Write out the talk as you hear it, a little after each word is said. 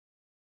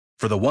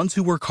For the ones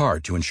who work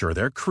hard to ensure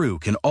their crew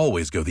can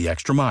always go the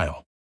extra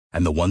mile,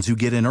 and the ones who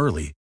get in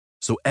early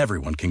so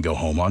everyone can go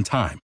home on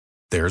time,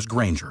 there's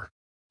Grainger,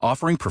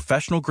 offering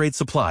professional-grade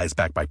supplies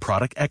backed by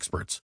product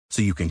experts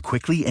so you can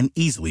quickly and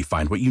easily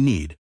find what you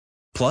need.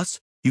 Plus,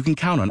 you can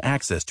count on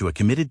access to a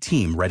committed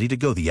team ready to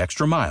go the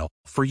extra mile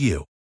for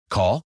you.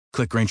 Call,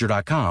 click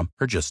Grainger.com,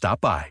 or just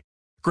stop by.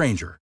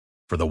 Grainger,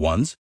 for the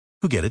ones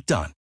who get it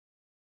done.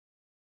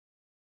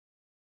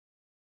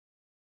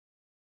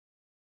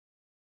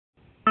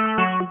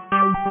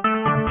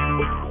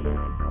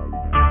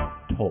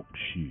 Talk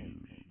shoes.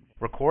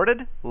 Recorded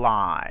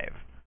live.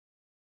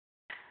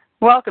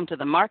 Welcome to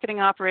the Marketing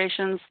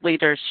Operations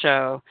Leaders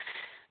Show.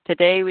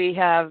 Today we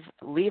have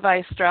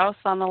Levi Strauss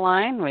on the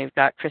line. We've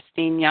got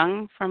Kristine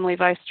Young from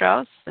Levi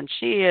Strauss, and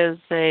she is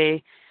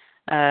a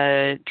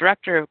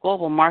Director of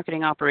Global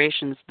Marketing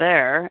Operations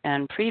there,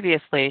 and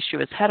previously she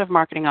was Head of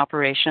Marketing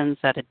Operations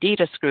at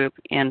Adidas Group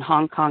in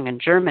Hong Kong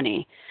and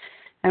Germany.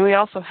 And we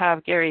also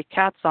have Gary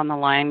Katz on the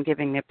line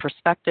giving the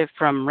perspective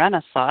from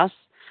Renesas,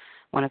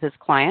 one of his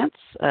clients.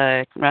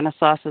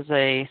 Renesas is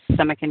a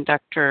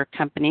semiconductor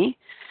company,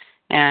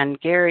 and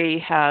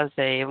Gary has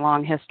a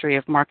long history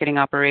of marketing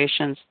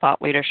operations, thought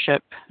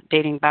leadership,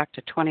 dating back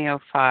to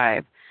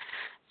 2005.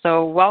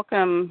 So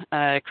welcome,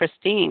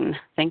 Kristine.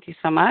 Thank you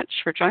so much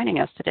for joining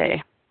us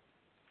today.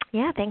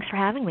 Yeah, thanks for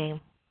having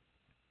me.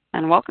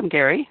 And welcome,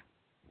 Gary.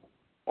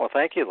 Well,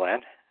 thank you, Lynn.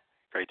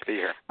 Great to be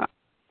here.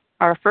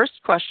 Our first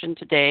question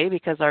today,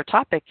 because our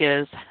topic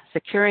is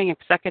securing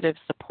executive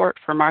support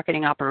for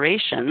marketing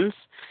operations,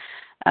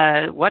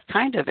 what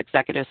kind of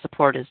executive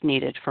support is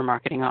needed for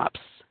marketing ops?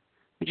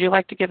 Would you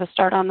like to give a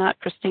start on that,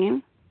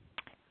 Kristine?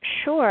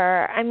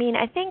 Sure. I mean,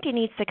 I think it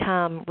needs to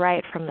come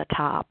right from the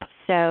top.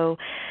 So,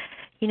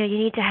 you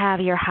need to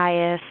have your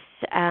highest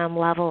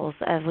levels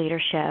of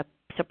leadership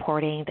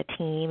supporting the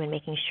team and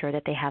making sure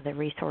that they have the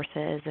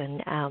resources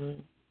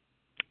and,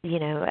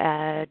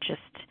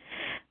 just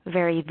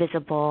very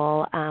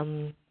visible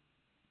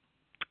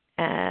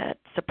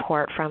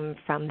support from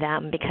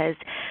them, because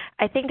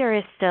I think there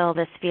is still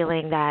this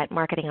feeling that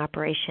marketing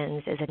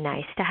operations is a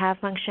nice-to-have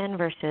function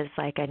versus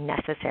like a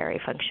necessary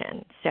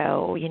function.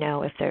 So,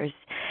 if there's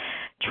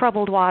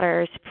troubled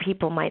waters,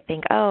 people might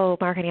think, oh,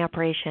 marketing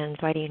operations,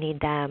 why do you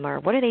need them? Or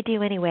what do they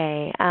do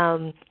anyway?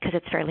 Because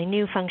it's a fairly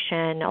new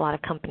function. A lot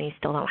of companies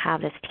still don't have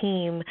this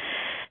team.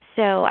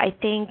 So I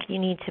think you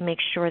need to make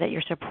sure that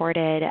you're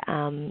supported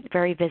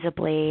very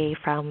visibly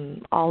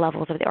from all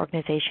levels of the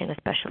organization,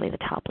 especially the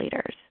top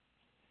leaders.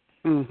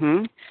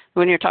 Mm-hmm.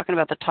 When you're talking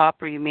about the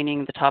top, are you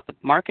meaning the top of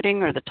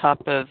marketing or the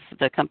top of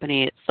the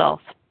company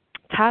itself?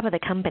 Top of the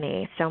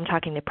company. So I'm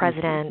talking the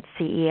president,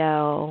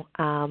 CEO,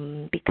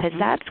 because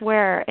that's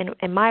where,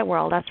 in my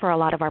world, that's where a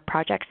lot of our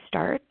projects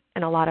start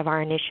and a lot of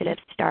our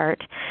initiatives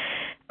start.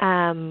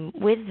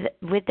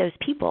 With those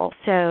people.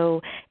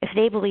 So if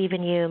they believe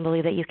in you and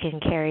believe that you can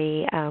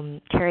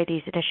carry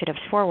these initiatives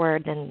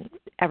forward, then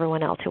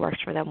everyone else who works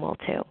for them will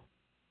too.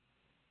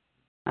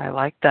 I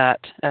like that.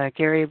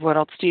 Gary, what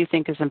else do you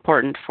think is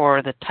important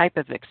for the type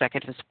of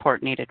executive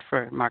support needed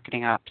for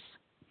marketing ops?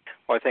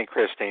 Well, I think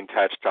Kristine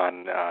touched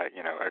on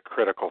a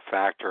critical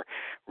factor.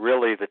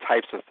 Really, the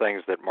types of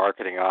things that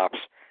marketing ops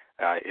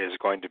is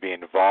going to be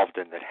involved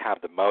in that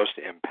have the most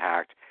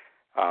impact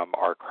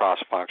are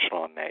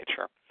cross-functional in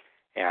nature.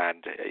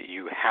 And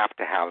you have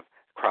to have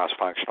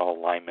cross-functional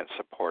alignment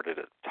supported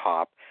at the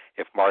top.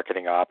 If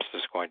marketing ops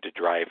is going to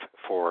drive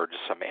forward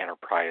some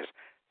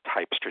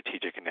enterprise-type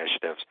strategic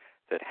initiatives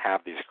that have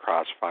these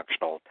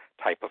cross-functional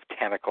type of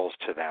tentacles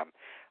to them,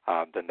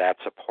 then that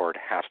support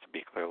has to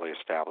be clearly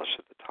established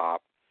at the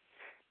top.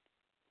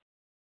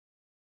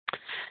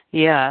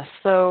 Yeah,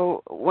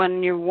 so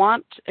when you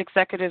want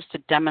executives to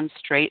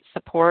demonstrate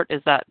support,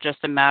 is that just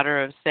a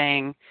matter of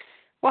saying,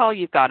 well,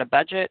 you've got a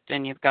budget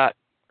and you've got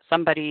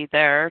somebody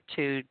there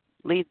to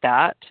lead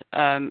that?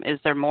 Is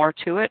there more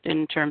to it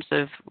in terms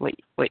of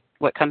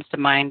what comes to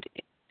mind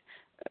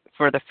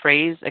for the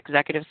phrase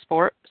executive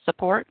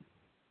support?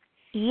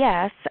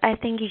 Yes, I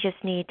think you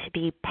just need to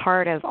be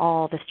part of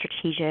all the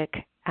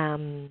strategic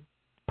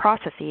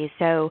processes.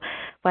 So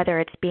whether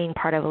it's being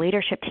part of a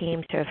leadership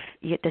team, so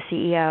if the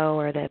CEO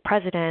or the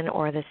president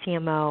or the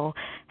CMO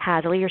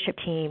has a leadership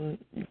team,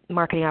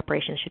 marketing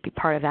operations should be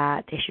part of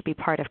that. They should be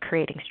part of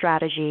creating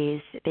strategies.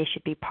 They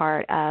should be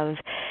part of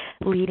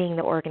leading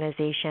the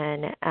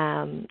organization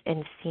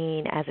and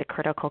seen as a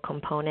critical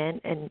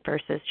component and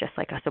versus just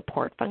like a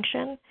support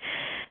function.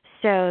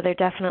 So there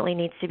definitely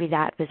needs to be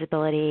that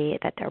visibility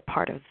that they're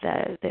part of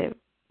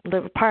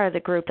the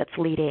group that's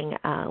leading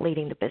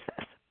the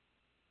business.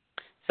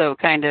 So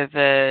kind of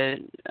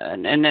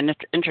an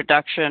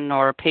introduction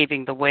or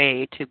paving the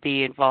way to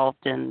be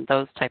involved in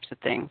those types of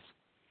things.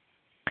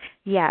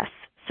 Yes.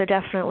 So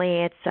definitely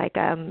it's like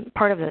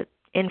part of the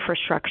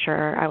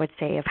infrastructure, I would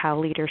say, of how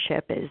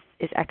leadership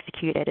is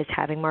executed is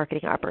having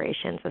marketing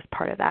operations as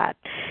part of that.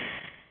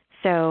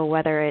 So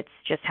whether it's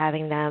just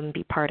having them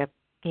be part of,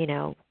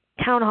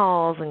 town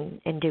halls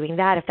and doing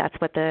that, if that's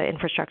what the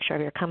infrastructure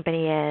of your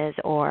company is,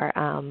 or,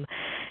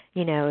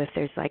 if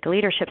there's like a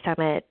leadership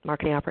summit,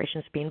 marketing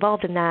operations be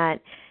involved in that,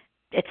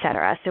 et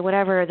cetera. So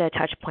whatever the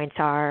touch points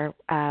are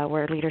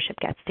where leadership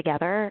gets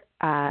together,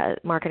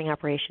 marketing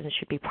operations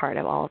should be part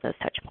of all of those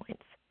touch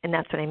points. And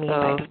that's what I mean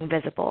by being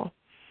visible.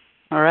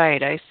 All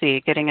right, I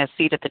see. Getting a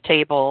seat at the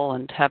table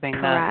and having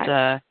Correct.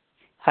 that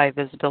high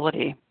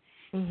visibility.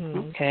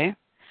 Mm-hmm. Okay.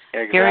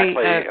 Exactly.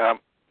 Gary,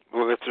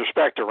 with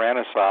respect to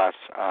Renesas,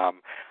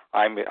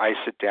 I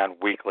sit down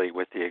weekly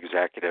with the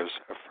executives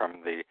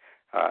from the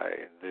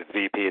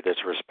VP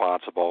that's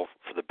responsible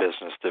for the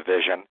business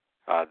division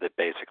that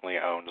basically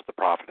owns the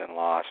profit and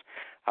loss,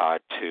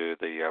 to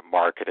the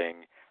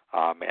marketing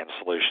and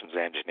solutions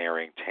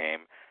engineering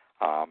team,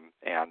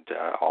 and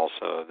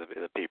also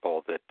the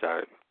people that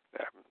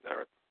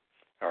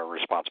are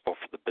responsible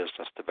for the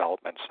business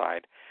development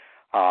side.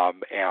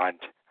 And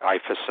I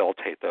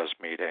facilitate those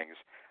meetings.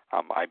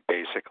 I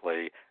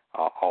basically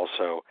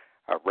also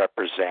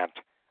represent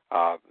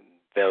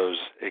those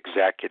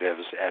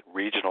executives at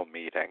regional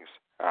meetings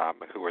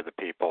who are the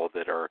people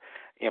that are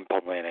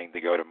implementing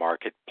the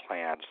go-to-market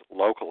plans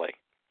locally.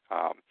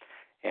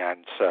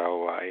 And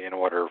so in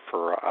order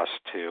for us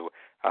to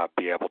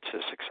be able to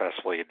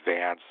successfully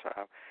advance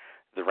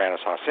the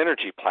Renesas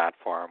Energy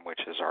platform,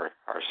 which is our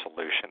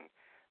solution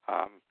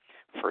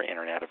for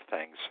Internet of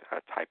Things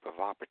type of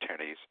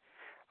opportunities,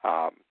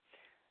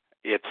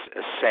 it's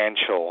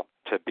essential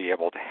to be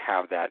able to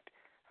have that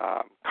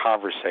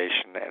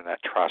conversation and that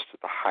trust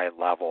at the high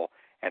level,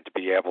 and to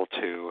be able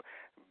to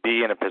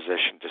be in a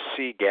position to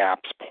see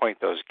gaps, point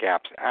those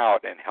gaps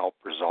out, and help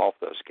resolve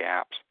those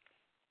gaps.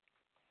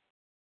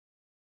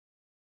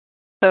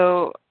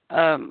 So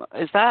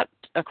is that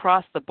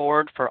across the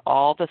board for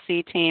all the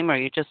C team, or are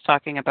you just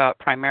talking about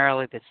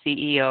primarily the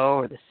CEO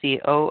or the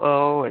COO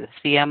or the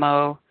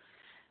CMO?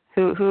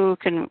 Who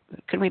can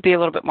we be a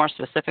little bit more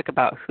specific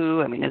about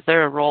who? I mean, is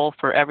there a role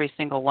for every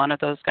single one of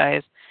those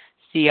guys?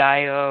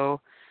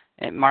 CIO,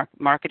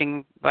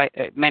 marketing,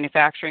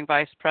 manufacturing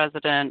vice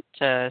president,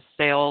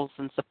 sales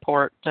and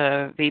support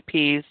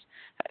VPs.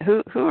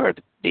 Who are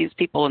these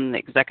people in the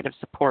executive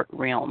support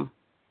realm?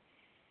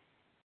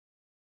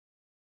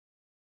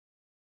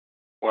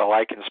 Well,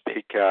 I can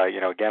speak,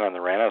 again on the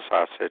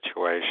Renesas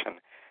situation,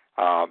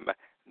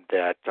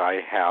 that I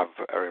have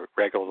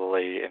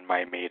regularly in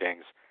my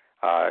meetings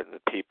the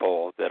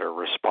people that are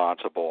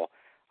responsible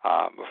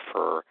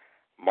for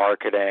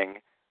marketing,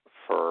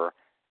 for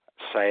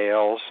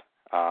sales.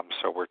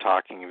 So we're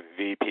talking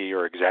VP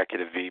or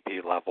executive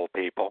VP level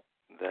people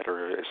that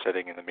are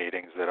sitting in the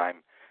meetings that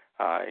I'm,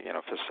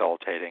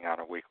 facilitating on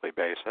a weekly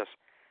basis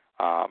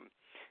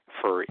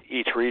for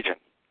each region,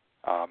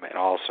 and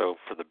also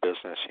for the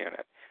business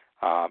unit.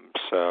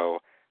 So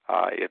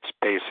it's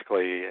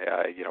basically,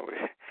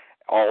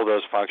 all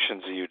those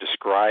functions you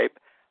describe.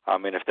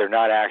 And if they're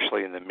not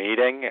actually in the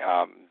meeting,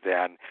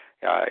 then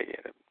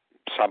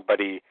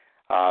somebody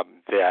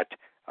that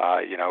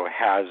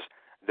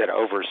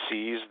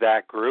oversees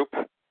that group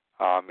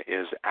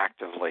is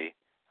actively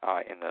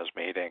in those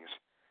meetings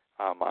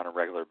on a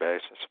regular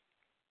basis.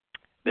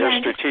 They're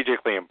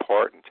strategically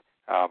important.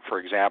 For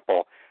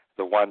example,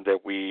 the one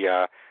that we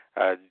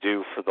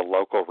do for the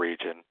local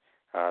region,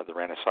 the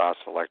Renesas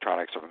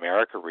Electronics of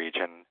America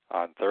region,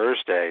 on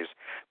Thursdays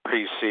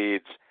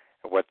precedes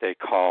what they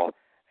call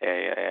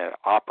an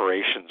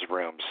operations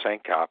room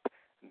sync-up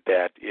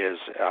that is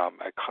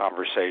a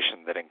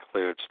conversation that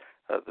includes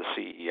the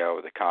CEO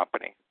of the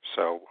company.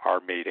 So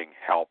our meeting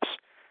helps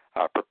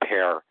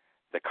prepare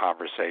the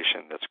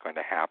conversation that's going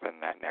to happen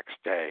that next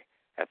day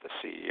at the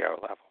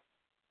CEO level.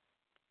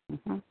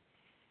 Mm-hmm.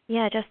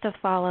 Yeah, just to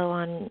follow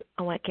on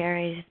what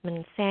Gary's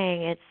been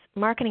saying, it's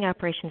marketing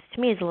operations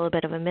to me is a little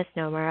bit of a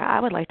misnomer. I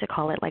would like to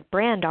call it like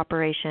brand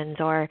operations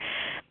or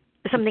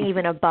something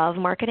even above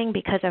marketing,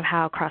 because of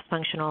how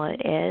cross-functional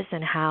it is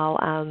and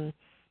how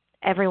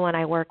everyone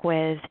I work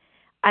with,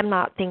 I'm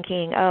not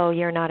thinking, oh,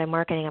 you're not in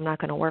marketing, I'm not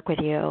going to work with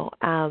you.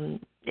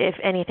 If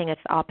anything,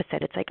 it's the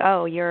opposite. It's like,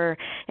 oh, you're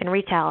in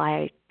retail,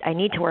 I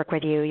need to work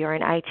with you. You're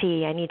in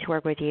IT, I need to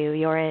work with you.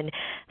 You're in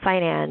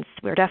finance,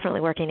 we're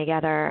definitely working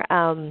together.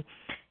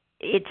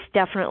 It's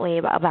definitely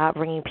about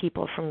bringing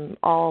people from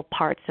all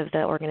parts of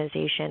the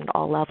organization,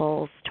 all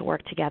levels, to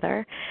work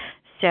together.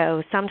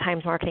 So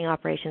sometimes marketing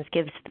operations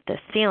gives this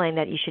feeling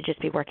that you should just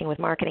be working with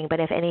marketing,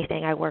 but if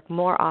anything, I work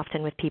more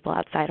often with people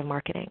outside of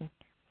marketing.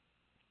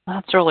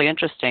 That's really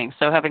interesting.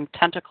 So having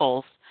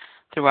tentacles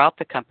throughout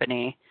the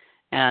company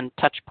and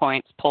touch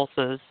points,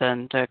 pulses,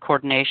 and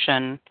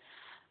coordination,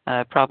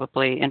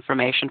 probably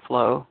information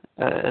flow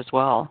as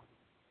well.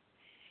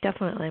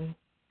 Definitely.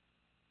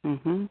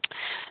 Mm-hmm.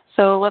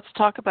 So let's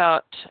talk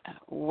about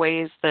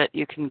ways that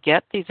you can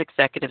get these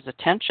executives'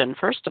 attention,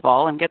 first of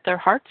all, and get their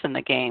hearts in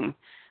the game.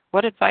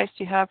 What advice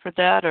do you have for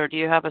that, or do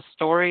you have a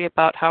story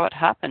about how it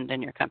happened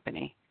in your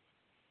company?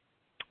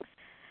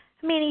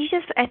 I mean,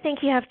 I think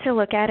you have to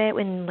look at it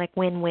in like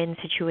win-win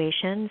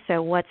situations.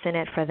 So what's in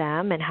it for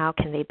them and how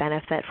can they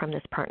benefit from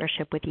this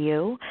partnership with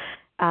you?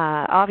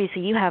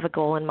 Obviously, you have a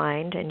goal in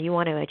mind and you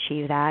want to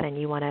achieve that and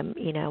you want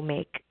to,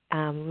 make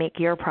make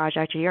your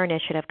project or your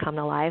initiative come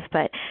to life,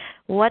 but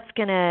what's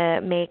going to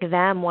make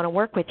them want to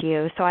work with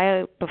you.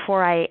 So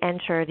before I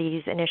enter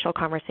these initial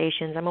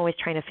conversations, I'm always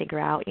trying to figure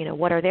out,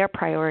 what are their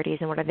priorities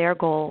and what are their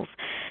goals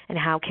and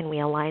how can we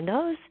align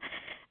those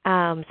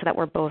so that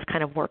we're both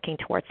kind of working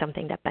towards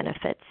something that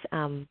benefits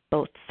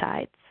both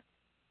sides.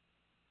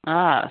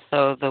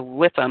 So the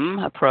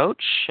WIPM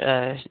approach,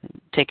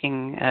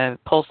 taking a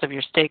pulse of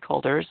your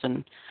stakeholders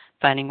and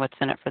finding what's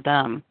in it for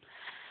them.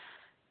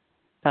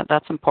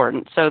 That's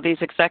important. So these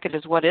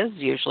executives, what is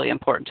usually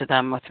important to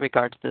them with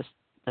regard to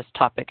this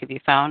topic? Have you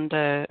found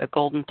a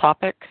golden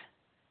topic?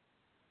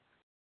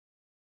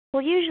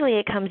 Well, usually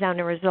it comes down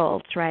to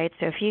results, right?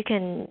 So if you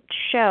can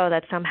show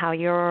that somehow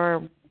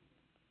your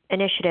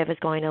initiative is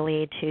going to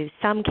lead to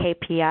some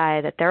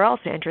KPI that they're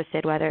also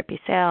interested, whether it be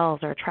sales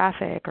or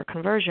traffic or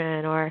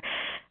conversion or,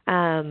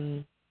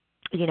 in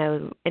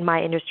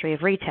my industry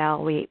of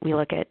retail, we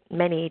look at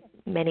many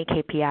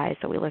KPIs.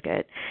 So we look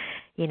at,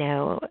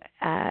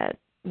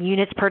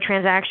 units per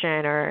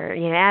transaction or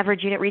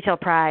average unit retail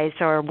price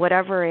or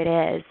whatever it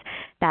is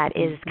that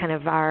is kind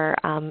of our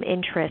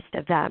interest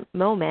of that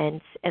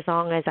moment, as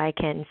long as I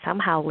can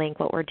somehow link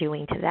what we're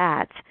doing to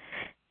that,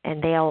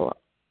 and they'll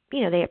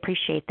they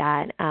appreciate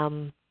that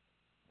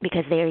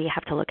because they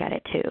have to look at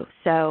it too.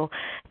 So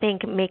I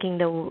think making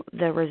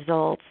the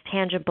results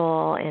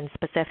tangible and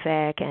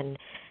specific and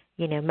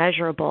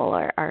measurable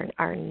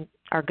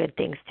are good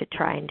things to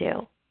try and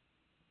do.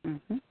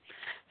 Mm-hmm.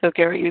 So,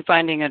 Gary, are you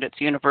finding that it's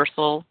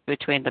universal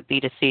between the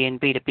B2C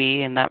and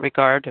B2B in that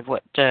regard of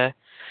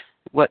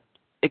what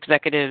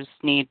executives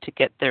need to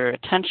get their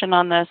attention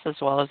on this as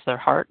well as their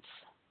hearts?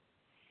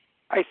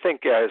 I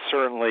think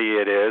certainly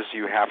it is.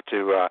 You have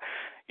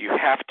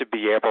to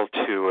be able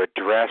to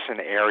address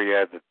an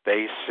area that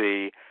they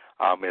see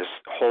is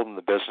holding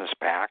the business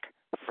back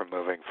from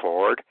moving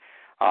forward.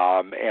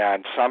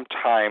 And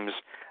sometimes,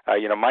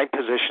 my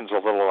position's a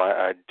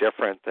little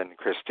different than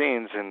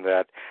Kristine's in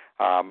that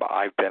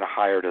I've been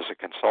hired as a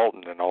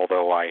consultant, and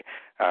although I,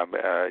 am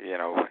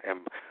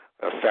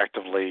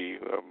effectively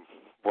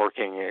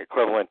working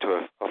equivalent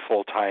to a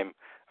full-time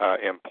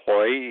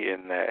employee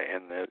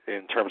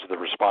in terms of the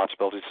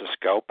responsibilities and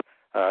scope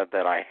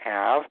that I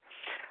have,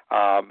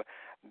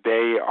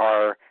 they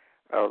are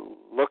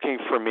looking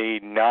for me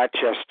not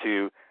just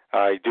to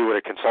do what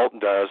a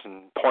consultant does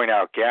and point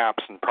out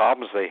gaps and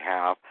problems they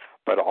have,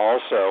 but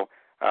also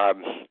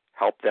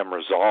help them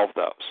resolve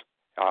those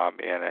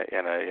in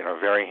a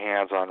very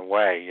hands-on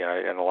way.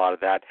 And a lot of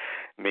that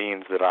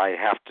means that I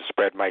have to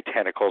spread my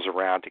tentacles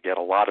around to get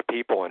a lot of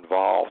people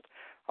involved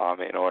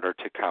in order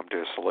to come to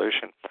a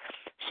solution.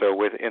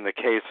 So in the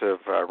case of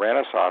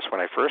Renesas, when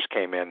I first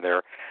came in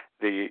there,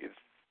 the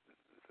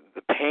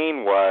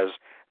pain was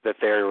that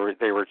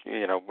they were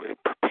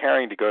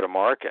preparing to go to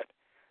market,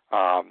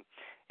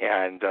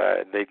 and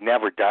they'd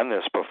never done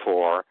this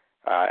before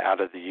out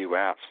of the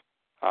U.S.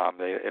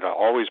 It had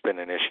always been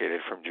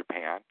initiated from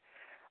Japan,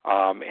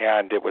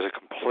 and it was a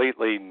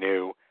completely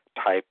new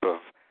type of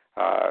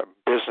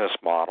business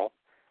model,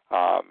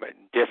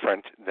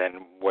 different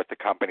than what the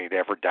company had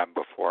ever done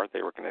before.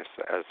 They were going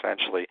to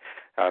essentially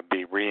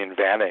be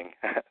reinventing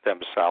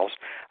themselves.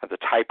 The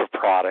type of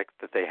product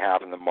that they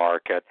have in the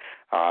market,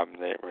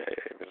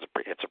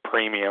 it's a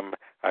premium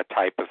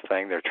type of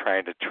thing. They're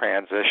trying to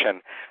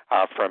transition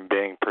from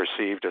being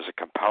perceived as a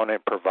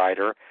component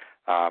provider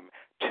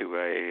to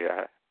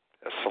a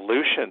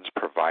solutions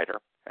provider,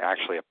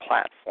 actually a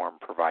platform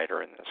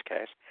provider in this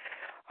case.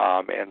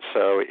 And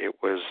so it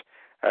was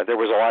there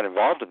was a lot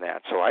involved in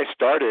that. So I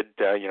started,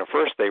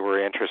 first they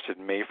were interested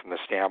in me from the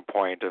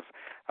standpoint of,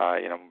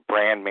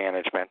 brand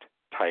management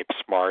type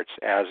smarts,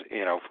 as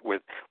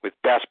with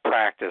best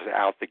practice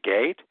out the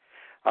gate.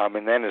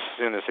 And then as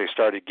soon as they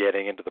started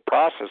getting into the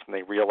process and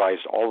they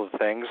realized all the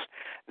things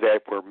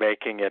that were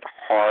making it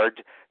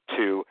hard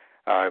to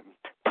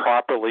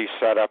properly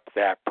set up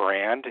that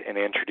brand and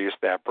introduce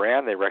that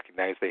brand, they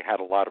recognized they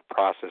had a lot of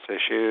process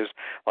issues,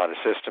 a lot of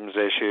systems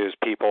issues,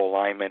 people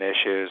alignment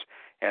issues,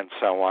 and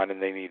so on,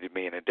 and they needed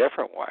me in a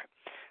different way.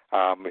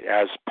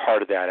 As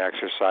part of that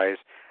exercise,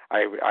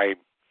 I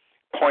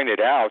pointed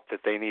out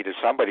that they needed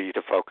somebody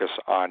to focus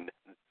on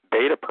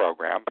beta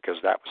program because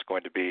that was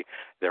going to be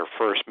their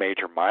first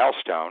major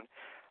milestone,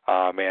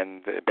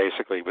 and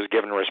basically was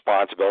given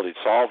responsibility to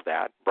solve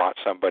that, brought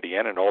somebody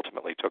in and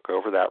ultimately took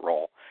over that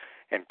role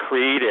and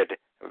created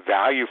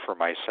value for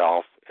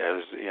myself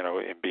as, in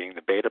being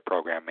the beta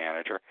program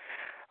manager.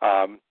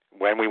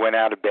 When we went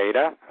out of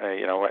beta,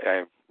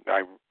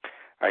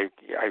 I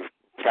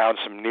found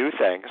some new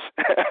things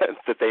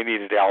that they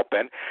needed help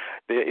in.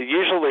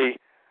 Usually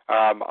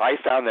I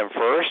found them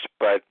first,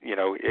 but,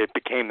 it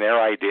became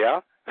their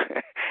idea,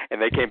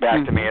 and they came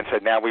back to me and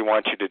said, now we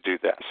want you to do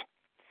this.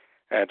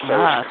 And so,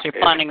 so you're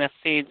planting the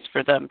seeds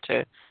for them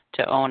to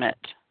own it.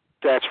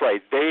 That's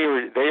right. They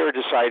are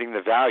deciding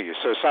the value.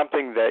 So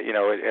something that,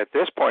 at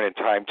this point in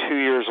time, 2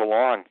 years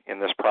along in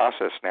this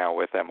process now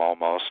with them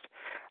almost,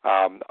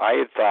 I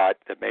had thought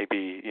that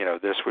maybe,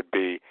 this would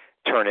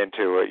turn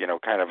into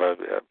kind of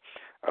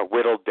a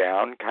whittled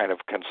down kind of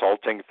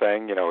consulting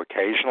thing,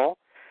 occasional.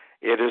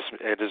 It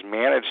is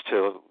managed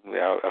to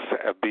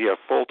be a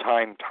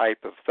full-time type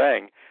of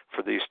thing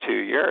for these 2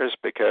 years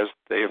because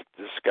they've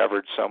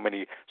discovered so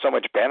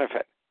much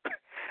benefit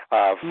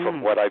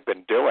from what I've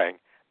been doing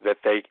that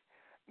they,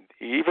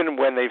 even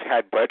when they've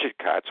had budget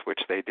cuts,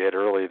 which they did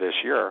early this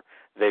year,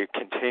 they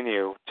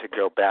continue to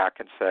go back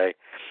and say,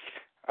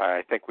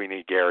 I think we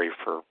need Gary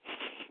for,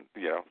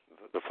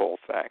 the full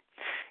thing.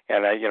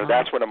 And,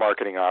 that's what a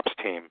marketing ops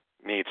team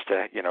needs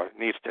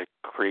to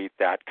create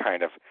that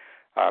kind of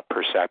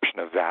perception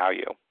of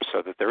value,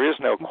 so that there is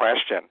no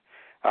question,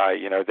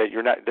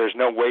 that there's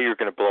no way you're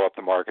going to blow up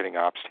the marketing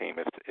ops team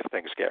if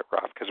things get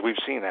rough, because we've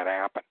seen that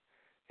happen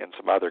in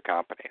some other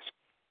companies.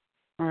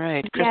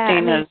 Right.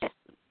 Kristine, has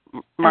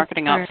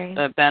marketing ops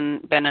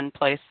been in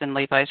place in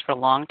Levi's for a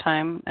long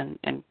time?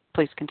 And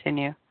please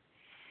continue.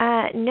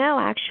 No,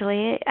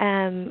 actually,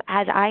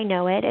 as I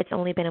know it, it's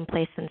only been in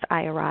place since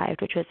I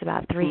arrived, which was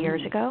about 3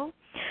 years ago.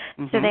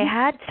 So they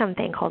had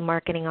something called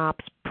marketing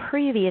ops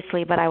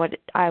previously, but I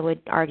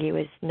would argue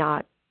it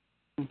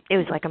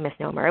was like a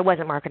misnomer. It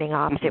wasn't marketing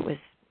ops. It was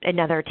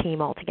another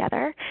team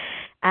altogether.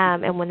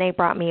 And when they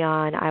brought me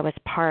on, I was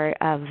part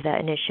of the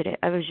initiative.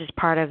 I was just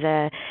part of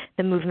the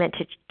movement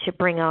to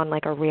bring on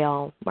like a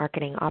real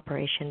marketing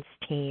operations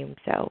team.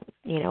 So,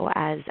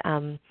 as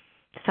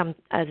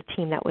a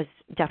team that was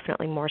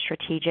definitely more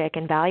strategic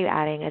and value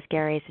adding, as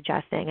Gary is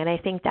suggesting. And I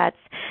think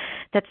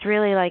that's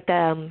really like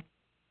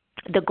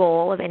the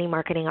goal of any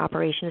marketing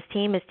operations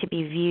team, is to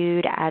be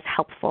viewed as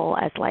helpful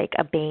as like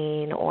a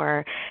Bain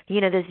or,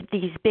 there's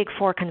these big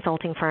four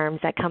consulting firms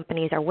that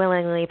companies are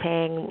willingly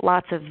paying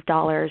lots of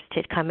dollars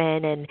to come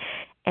in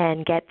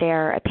and get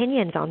their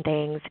opinions on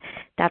things.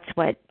 That's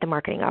what the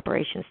marketing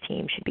operations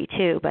team should be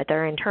too, but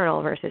they're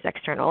internal versus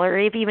external. Or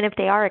even if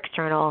they are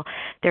external,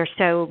 they're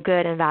so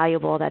good and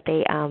valuable that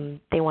they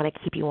want to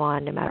keep you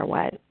on no matter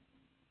what.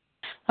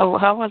 Oh,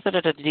 how was it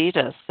at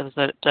Adidas? Was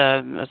it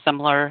a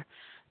similar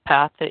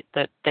path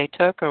that they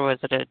took, or was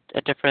it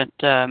a different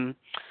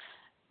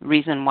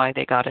reason why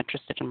they got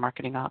interested in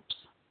marketing ops?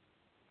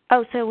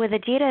 Oh, so with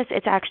Adidas,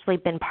 it's actually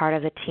been part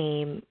of the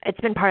team. It's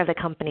been part of the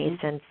company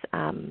since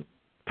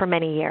for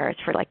many years,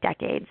 for like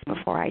decades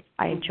before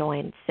I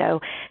joined. So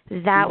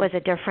that was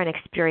a different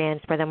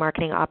experience where the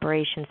marketing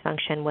operations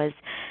function was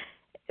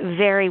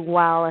very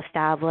well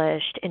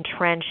established,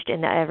 entrenched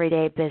in the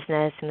everyday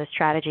business and the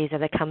strategies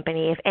of the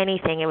company. If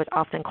anything, it was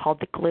often called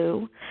the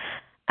glue.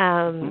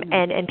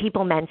 And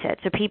people meant it.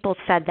 So people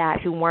said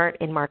that who weren't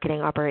in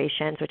marketing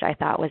operations, which I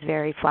thought was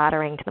very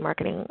flattering to the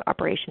marketing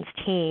operations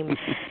team,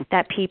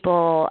 that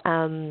people,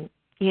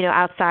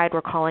 outside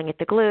were calling it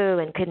the glue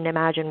and couldn't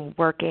imagine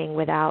working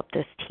without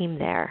this team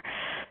there.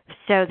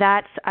 So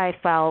I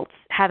felt,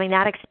 having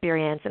that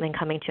experience and then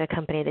coming to a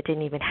company that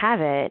didn't even have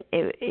it,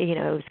 it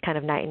was kind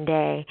of night and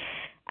day.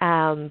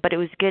 But it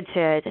was good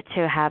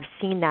to have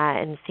seen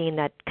that and seen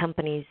that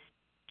companies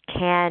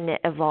can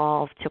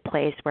evolve to a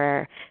place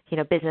where,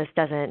 business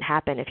doesn't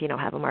happen if you don't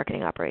have a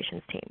marketing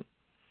operations team.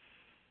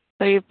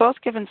 So you've both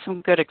given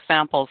some good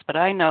examples, but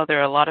I know there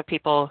are a lot of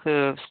people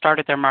who've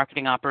started their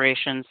marketing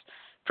operations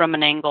from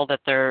an angle that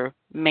they're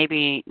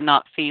maybe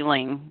not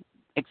feeling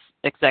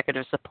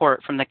executive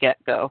support from the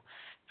get-go.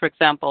 For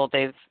example,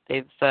 they've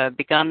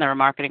begun their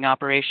marketing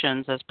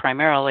operations as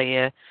primarily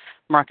a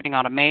marketing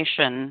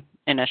automation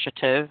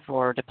initiative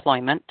or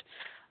deployment,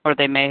 or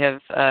they may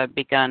have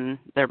begun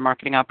their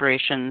marketing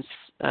operations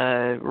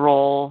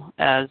role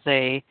as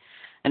an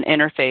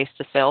interface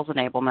to sales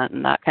enablement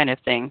and that kind of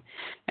thing.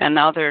 And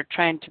now they're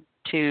trying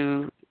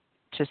to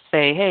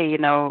say, hey,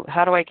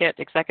 how do I get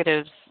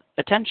executives'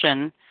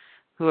 attention,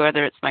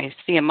 whether it's my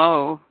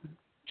CMO,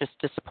 just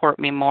to support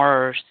me more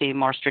or see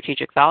more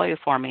strategic value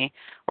for me,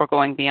 or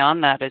going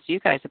beyond that, as you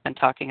guys have been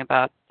talking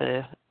about,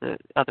 the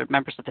other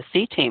members of the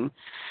C team.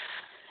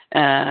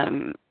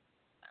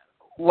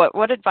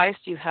 What advice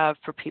do you have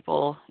for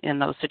people in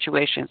those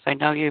situations? I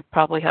know you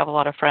probably have a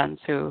lot of friends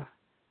who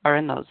are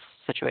in those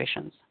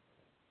situations.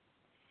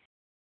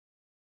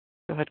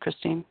 Go ahead,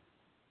 Kristine.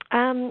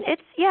 It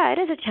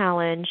is a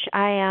challenge.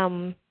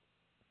 I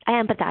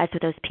empathize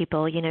with those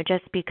people,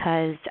 just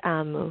because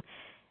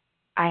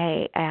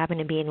I happen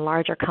to be in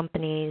larger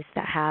companies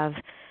that have,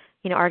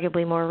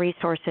 arguably more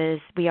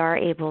resources. We are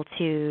able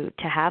to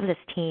have this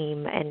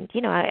team. And,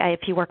 if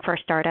you work for a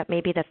startup,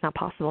 maybe that's not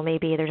possible.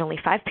 Maybe there's only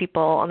 5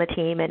 people on the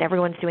team and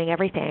everyone's doing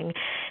everything,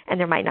 and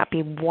there might not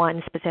be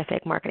one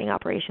specific marketing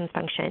operations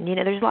function.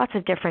 There's lots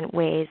of different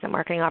ways that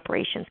marketing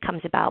operations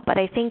comes about, but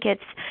I think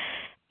it's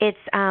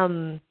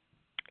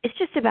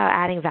just about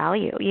adding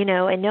value,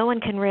 and no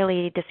one can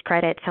really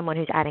discredit someone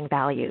who's adding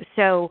value.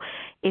 So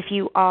if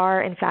you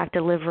are, in fact,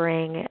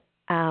 delivering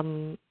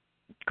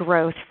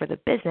growth for the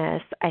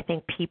business, I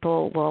think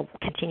people will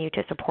continue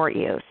to support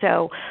you.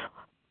 So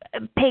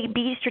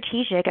be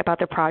strategic about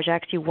the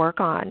projects you work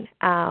on.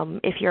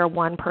 If you're a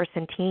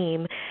one-person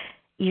team,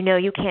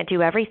 you can't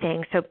do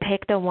everything, so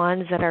pick the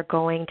ones that are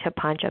going to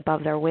punch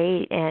above their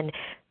weight and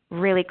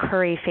really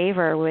curry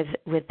favor with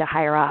the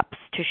higher ups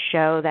to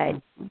show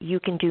that you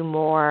can do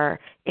more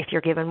if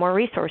you're given more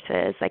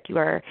resources. Like you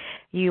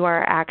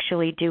are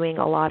actually doing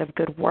a lot of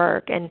good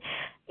work, and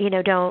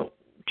don't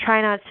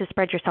try not to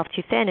spread yourself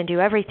too thin and do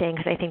everything,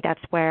 because I think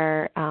that's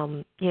where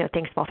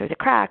things fall through the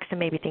cracks and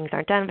maybe things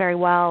aren't done very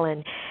well,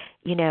 and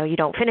you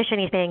don't finish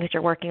anything because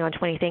you're working on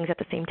 20 things at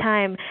the same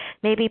time.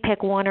 Maybe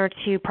pick one or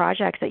two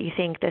projects that you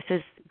think this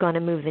is going to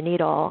move the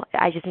needle.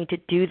 I just need to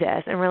do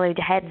this, and really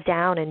heads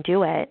down and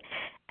do it,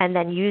 and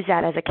then use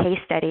that as a case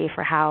study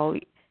for how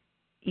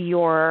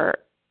your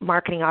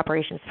marketing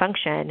operations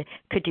function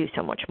could do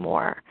so much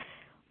more.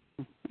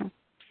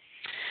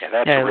 Yeah,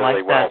 that's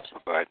really well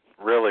put.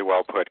 Really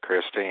well put,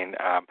 Kristine.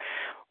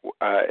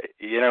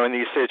 In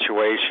these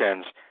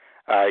situations,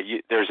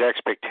 there's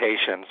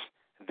expectations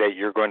that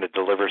you're going to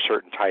deliver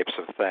certain types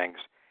of things,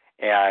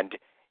 and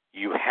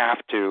you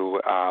have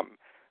to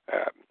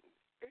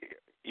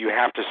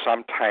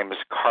sometimes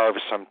carve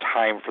some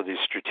time for these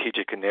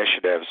strategic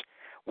initiatives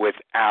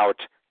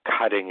without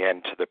cutting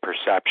into the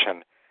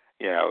perception,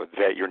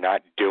 that you're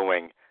not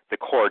doing the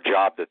core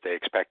job that they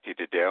expect you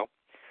to do.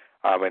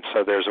 And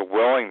so there's a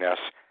willingness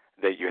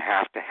that you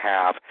have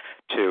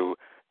to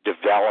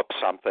develop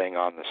something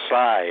on the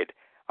side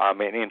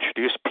and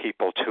introduce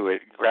people to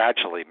it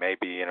gradually,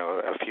 maybe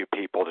a few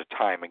people at a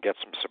time, and get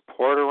some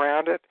support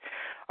around it,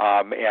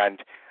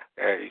 and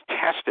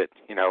test it,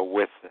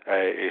 with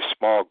a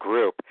small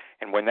group.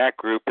 And when that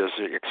group is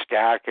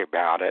ecstatic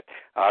about it,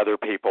 other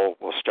people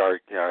will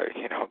start,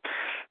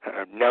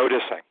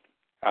 noticing.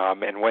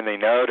 And when they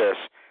notice,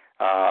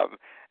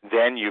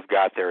 then you've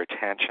got their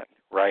attention,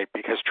 right?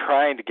 Because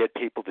trying to get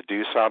people to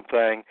do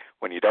something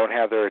when you don't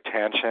have their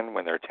attention,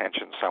 when their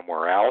attention's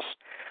somewhere else,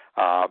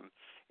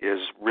 is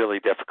really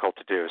difficult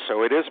to do.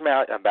 So it is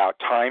about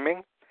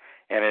timing,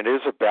 and it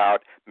is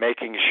about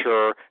making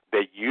sure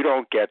that you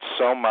don't get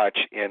so much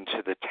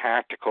into the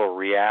tactical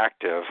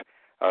reactive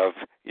of,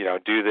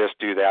 do this,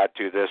 do that,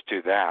 do this,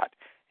 do that.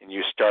 And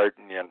you start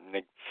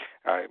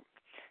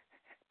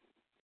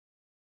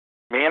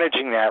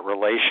managing that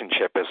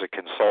relationship as a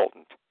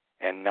consultant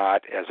and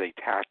not as a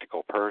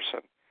tactical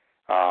person,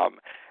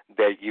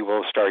 that you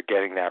will start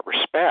getting that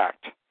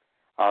respect.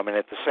 And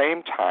at the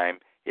same time,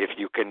 if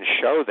you can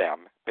show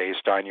them,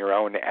 based on your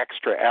own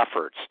extra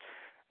efforts,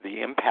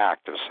 the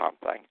impact of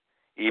something,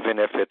 even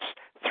if it's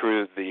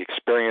through the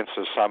experience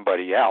of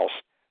somebody else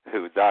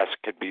who thus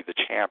could be the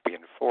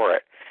champion for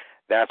it,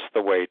 that's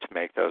the way to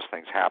make those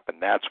things happen.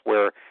 That's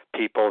where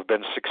people have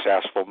been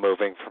successful,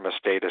 moving from a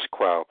status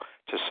quo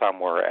to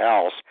somewhere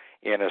else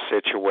in a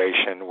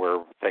situation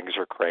where things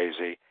are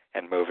crazy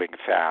and moving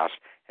fast,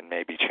 and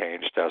maybe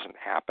change doesn't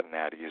happen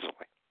that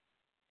easily.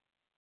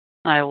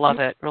 I love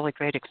it. Really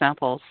great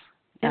examples.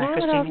 And I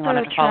Kristine, you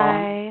wanted to follow?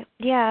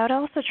 I would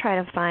also try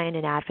to find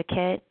an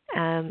advocate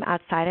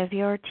outside of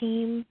your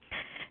team.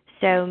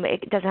 So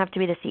it doesn't have to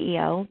be the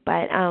CEO,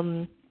 but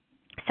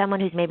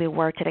someone who's maybe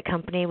worked at a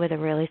company with a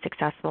really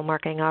successful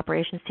marketing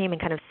operations team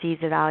and kind of sees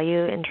the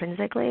value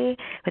intrinsically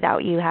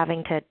without you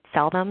having to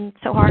sell them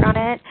so hard on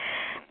it.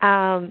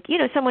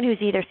 Someone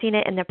who's either seen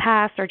it in the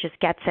past or just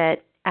gets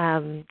it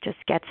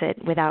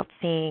without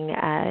seeing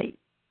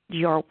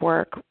your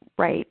work,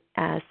 right?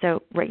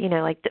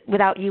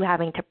 Without you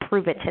having to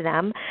prove it to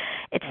them.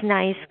 It's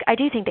nice. I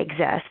do think they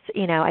exist.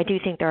 I do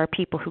think there are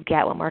people who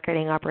get what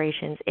marketing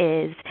operations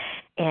is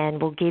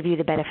and will give you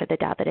the benefit of the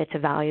doubt that it's a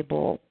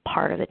valuable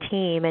part of the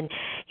team. And,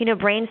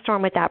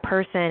 brainstorm with that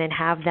person and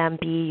have them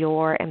be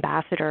your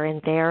ambassador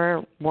in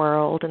their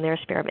world and their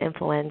sphere of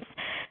influence.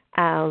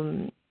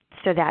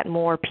 So that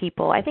more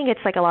people, I think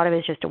it's like a lot of it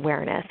is just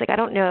awareness. Like I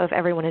don't know if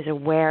everyone is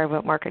aware of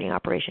what marketing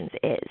operations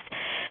is.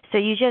 So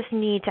you just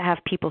need to have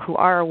people who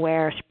are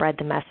aware spread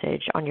the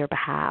message on your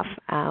behalf.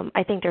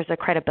 I think there's a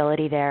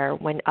credibility there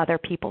when other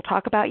people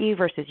talk about you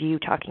versus you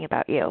talking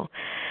about you.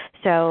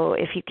 So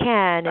if you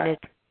can,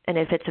 and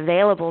if it's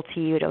available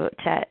to you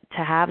to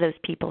have those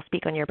people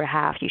speak on your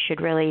behalf, you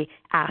should really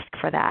ask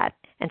for that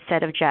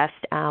instead of just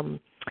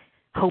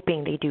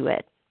hoping they do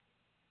it.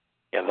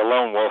 Yeah, the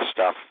lone wolf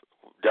stuff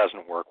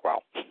doesn't work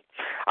well.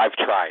 I've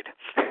tried.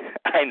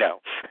 I know.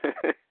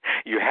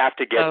 You have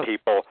to get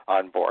people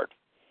on board.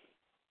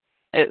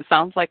 It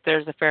sounds like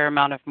there's a fair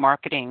amount of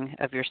marketing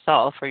of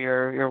yourself or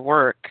your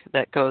work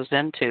that goes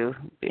into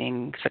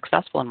being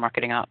successful in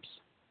marketing ops.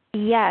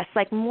 Yes,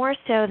 like more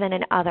so than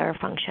in other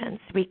functions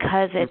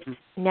because it's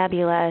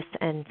nebulous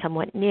and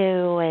somewhat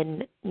new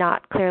and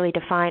not clearly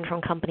defined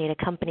from company to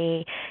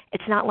company.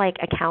 It's not like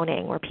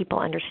accounting where people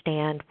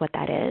understand what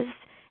that is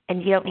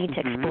and you don't need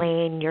to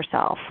explain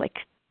yourself. Like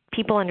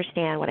people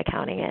understand what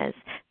accounting is.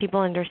 People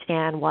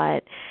understand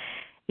what,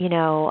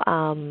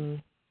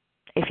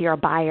 if you're a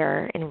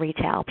buyer in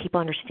retail, people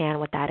understand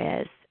what that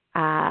is.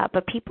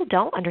 But people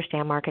don't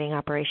understand marketing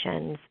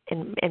operations,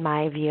 in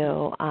my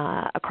view,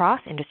 across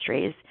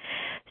industries.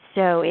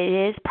 So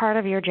it is part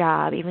of your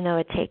job, even though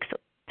it takes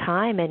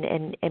time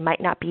and it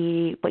might not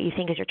be what you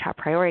think is your top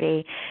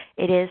priority.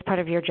 It is part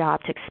of your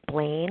job to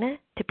explain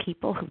to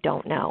people who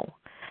don't know.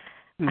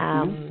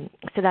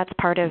 So that's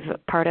part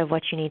of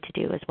what you need to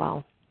do as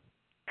well.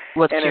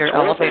 What's And your it's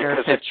worth elevator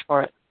it pitch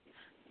for it?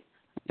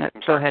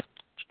 Go ahead.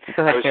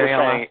 Go I ahead, was Gary.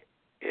 just saying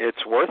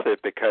it's worth it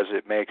because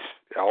it makes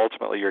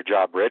ultimately your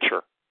job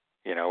richer,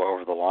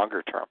 over the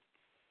longer term.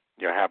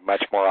 You'll have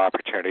much more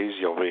opportunities.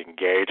 You'll be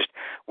engaged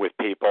with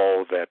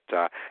people that,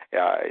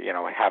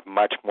 have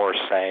much more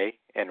say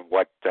in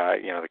what,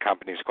 the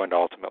company is going to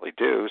ultimately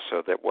do,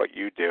 so that what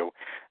you do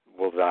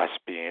will thus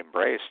be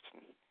embraced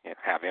and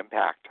have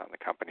impact on the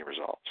company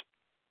results.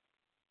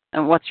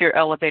 And what's your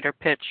elevator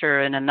pitch,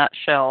 or in a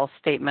nutshell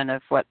statement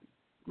of what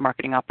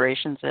marketing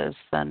operations is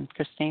then,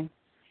 Kristine?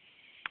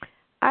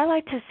 I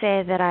like to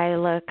say that I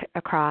look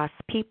across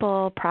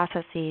people,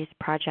 processes,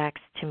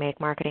 projects to make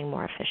marketing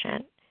more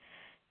efficient.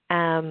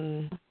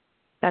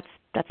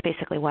 That's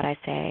basically what I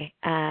say.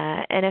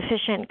 And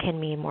efficient can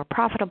mean more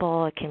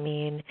profitable. It can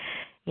mean,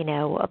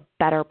 a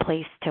better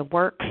place to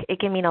work. It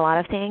can mean a lot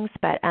of things,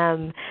 but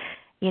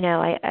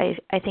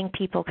I think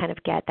people kind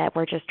of get that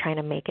we're just trying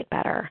to make it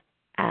better.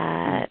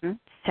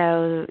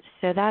 So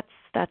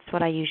that's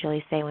what I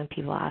usually say when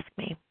people ask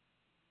me.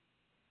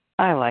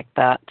 I like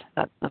that.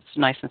 That's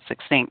nice and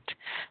succinct.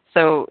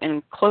 So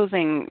in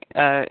closing,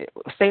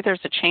 say there's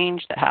a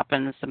change that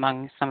happens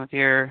among some of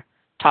your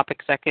top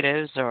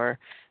executives, or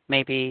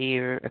maybe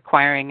you're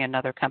acquiring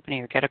another company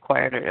or get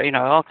acquired, or,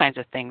 all kinds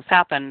of things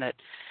happen that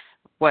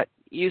what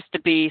used to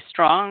be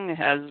strong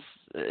has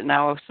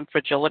now some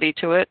fragility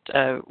to it.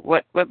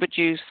 What would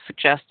you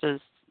suggest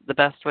is the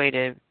best way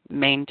to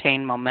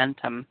maintain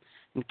momentum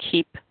and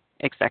keep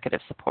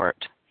executive support?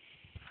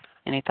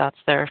 Any thoughts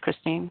there,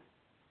 Kristine?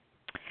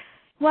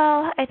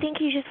 Well, I think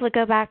you just would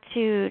go back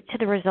to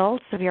the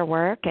results of your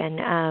work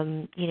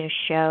and,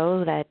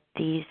 show that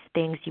these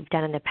things you've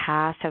done in the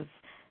past have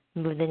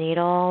moved the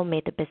needle,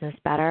 made the business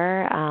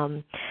better.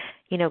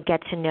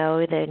 Get to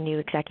know the new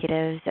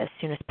executives as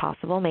soon as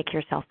possible. Make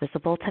yourself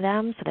visible to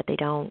them so that they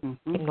don't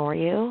ignore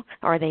you,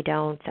 or they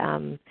don't,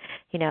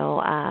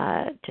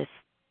 just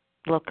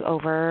look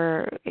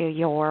over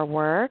your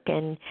work.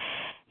 And,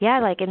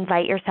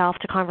 invite yourself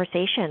to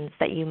conversations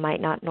that you might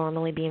not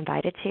normally be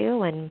invited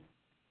to, and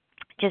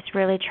just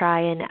really try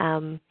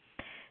and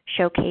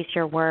showcase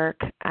your work.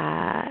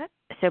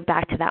 So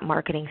back to that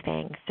marketing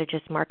thing. So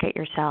just market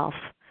yourself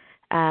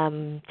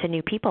to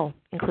new people,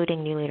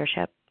 including new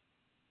leadership.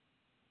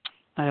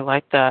 I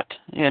like that.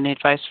 Any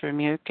advice from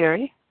you,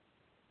 Gary?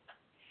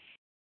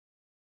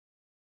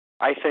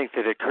 I think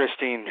that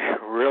Kristine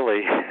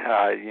really,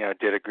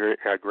 did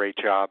a great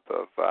job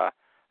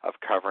of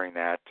covering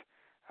that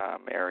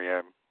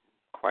area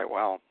quite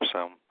well.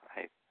 So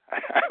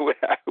I would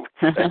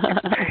say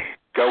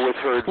go with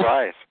her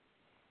advice.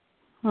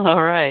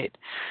 All right.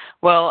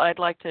 Well, I'd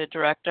like to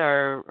direct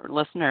our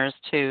listeners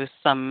to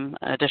some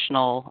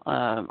additional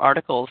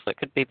articles that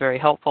could be very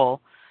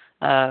helpful.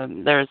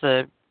 There's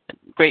a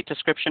great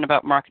description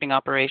about marketing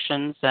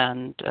operations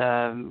and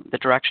the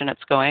direction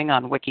it's going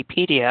on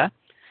Wikipedia.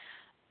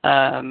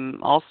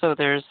 Also,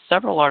 there's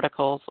several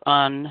articles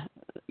on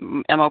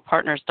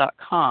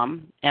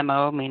mopartners.com,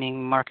 MO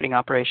meaning marketing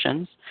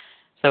operations.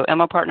 So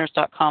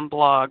mopartners.com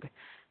blog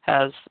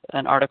has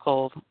an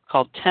article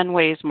called 10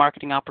 Ways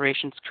Marketing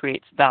Operations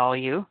Creates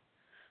Value.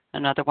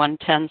 Another one,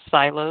 10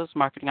 Silos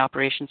Marketing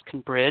Operations Can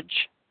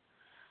Bridge.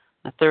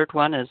 The third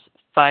one is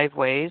 5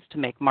 Ways to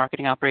Make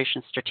Marketing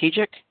Operations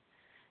Strategic.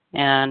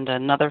 And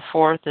another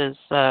fourth is,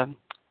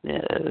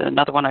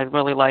 another one I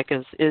really like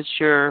is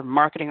your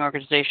marketing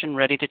organization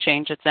ready to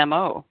change its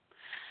MO?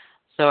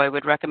 So I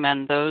would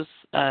recommend those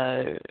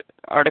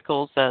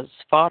articles as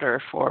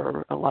fodder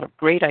for a lot of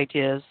great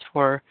ideas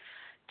for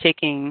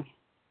taking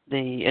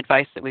the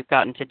advice that we've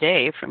gotten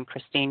today from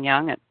Kristine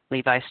Young at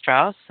Levi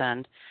Strauss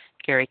and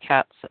Gary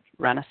Katz at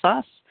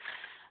Renesas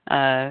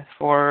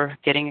for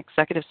getting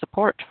executive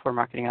support for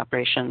marketing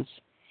operations.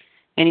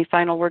 Any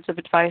final words of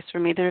advice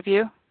from either of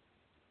you?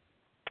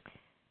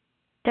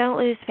 Don't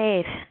lose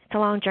faith. It's a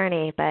long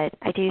journey, but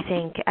I do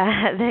think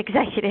the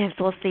executives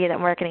will see that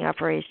marketing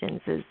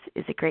operations is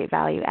a great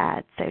value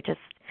add. So just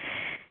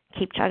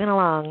keep chugging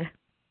along.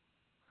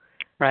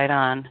 Right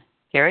on.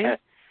 Gary?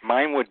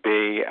 Mine would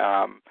be,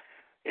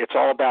 it's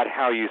all about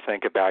how you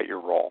think about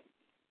your role.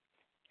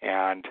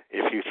 And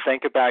if you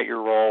think about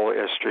your role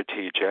as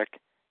strategic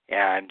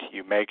and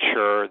you make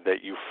sure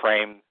that you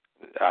frame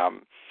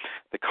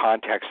the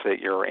context that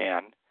you're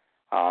in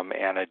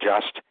and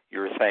adjust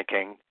your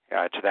thinking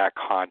to that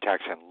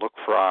context and look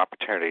for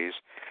opportunities,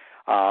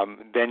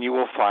 then you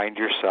will find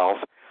yourself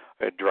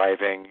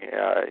driving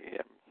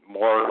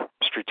more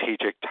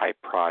strategic type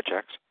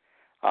projects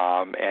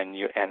and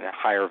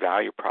higher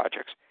value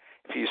projects.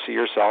 If you see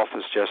yourself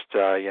as just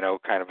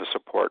kind of a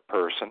support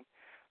person,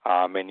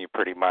 and you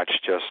pretty much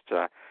just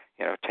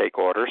take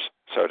orders,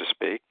 so to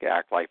speak,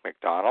 act like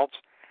McDonald's,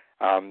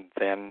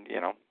 then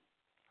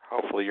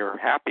hopefully you're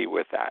happy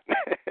with that.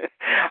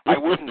 I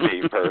wouldn't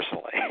be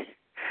personally.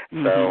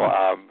 So,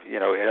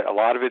 a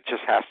lot of it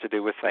just has to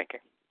do with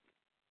thinking.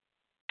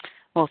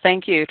 Well,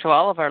 thank you to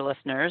all of our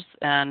listeners,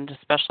 and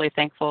especially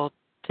thankful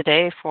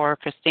today for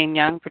Kristine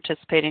Young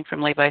participating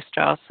from Levi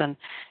Strauss and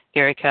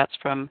Gary Katz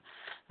from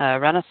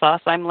Renesas.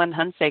 I'm Lynn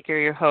Hunsaker,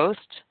 your host.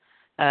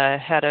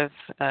 head of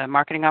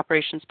marketing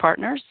operations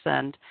partners,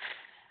 and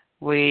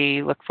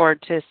we look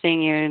forward to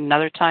seeing you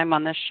another time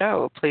on this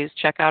show. Please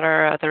check out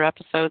our other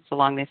episodes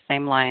along these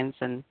same lines.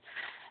 And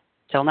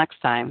till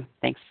next time,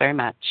 thanks very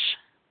much.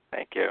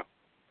 Thank you.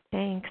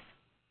 Thanks.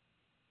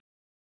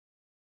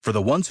 For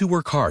the ones who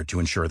work hard to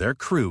ensure their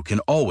crew can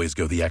always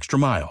go the extra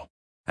mile,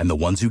 and the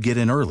ones who get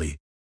in early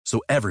so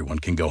everyone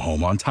can go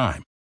home on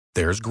time,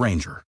 there's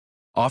Grainger,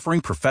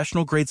 offering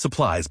professional-grade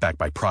supplies backed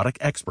by product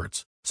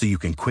experts so you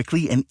can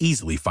quickly and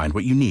easily find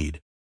what you need.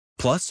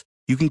 Plus,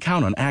 you can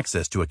count on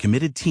access to a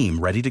committed team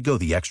ready to go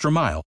the extra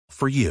mile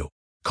for you.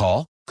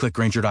 Call, click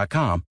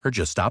Grainger.com, or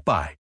just stop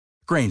by.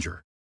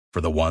 Grainger,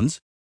 for the ones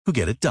who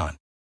get it done.